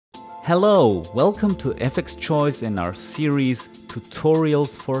Hello, welcome to FX Choice in our series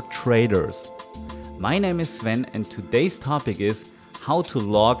Tutorials for Traders. My name is Sven and today's topic is how to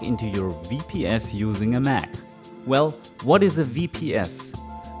log into your VPS using a Mac. Well, what is a VPS?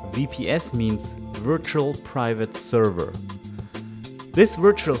 VPS means Virtual Private Server. This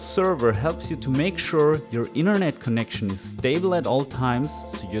virtual server helps you to make sure your internet connection is stable at all times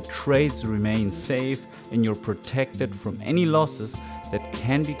so your trades remain safe and you're protected from any losses that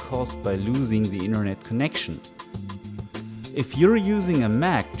can be caused by losing the internet connection. If you're using a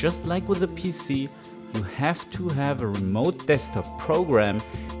Mac, just like with a PC, you have to have a remote desktop program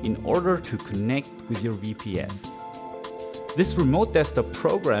in order to connect with your VPS. This remote desktop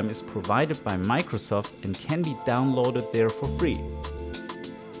program is provided by Microsoft and can be downloaded there for free.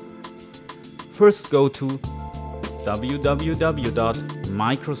 First go to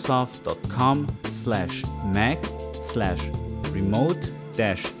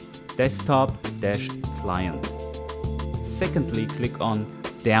www.microsoft.com/mac/remote-desktop-client. Secondly, click on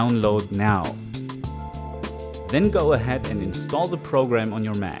Download Now. Then go ahead and install the program on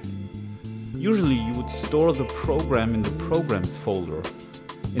your Mac. Usually you would store the program in the Programs folder.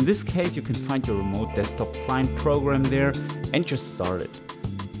 In this case, you can find your remote desktop client program there and just start it.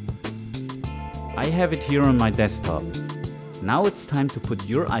 I have it here on my desktop. Now it's time to put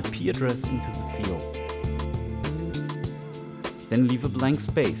your IP address into the field. Then leave a blank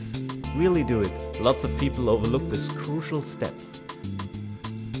space. Really do it. Lots of people overlook this crucial step.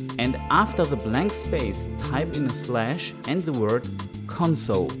 And after the blank space, type in a slash and the word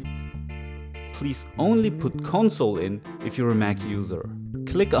console. Please only put console in if you're a Mac user.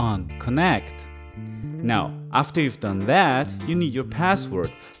 Click on Connect. Now, after you've done that, you need your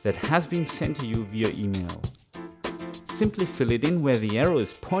password that has been sent to you via email. Simply fill it in where the arrow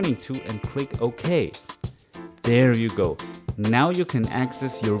is pointing to and click OK. There you go. Now you can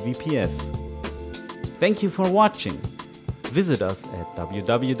access your VPS. Thank you for watching. Visit us at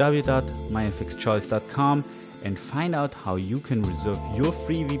www.myfxchoice.com and find out how you can reserve your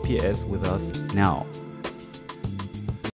free VPS with us now.